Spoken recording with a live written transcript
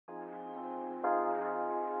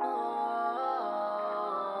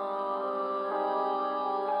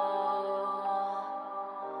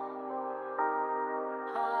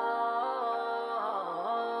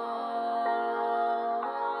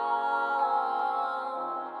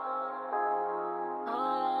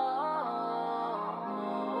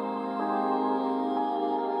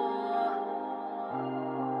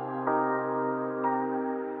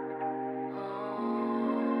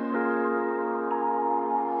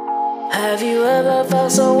Have you ever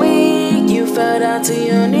felt so weak you fell down to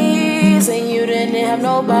your knees and you didn't have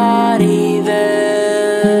nobody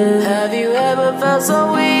there? Have you ever felt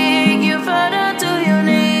so weak you fell down to your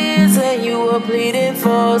knees and you were pleading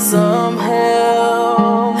for some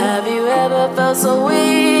help? Have you ever felt so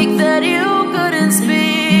weak that you couldn't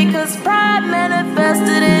speak 'cause pride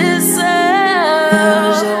manifested itself? That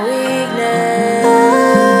was your weakness.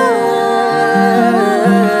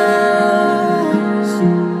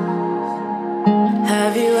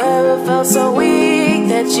 Have you ever felt so weak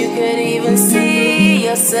that you could even see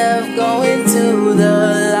yourself going to the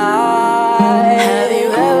light? Have you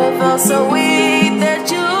ever felt so weak that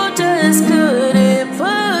you just couldn't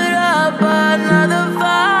put up another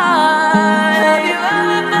fight? Have you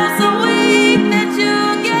ever felt so weak that you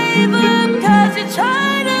gave up 'cause you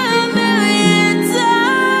tried a million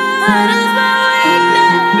times? That is my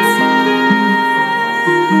weakness.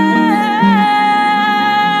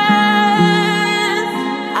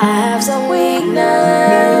 I have some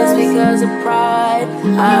weakness because of pride.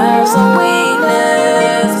 I have some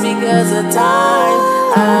weakness because of time.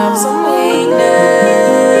 I have some weakness.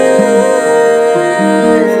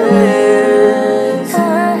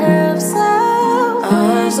 I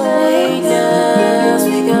have some weakness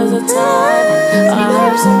because of time.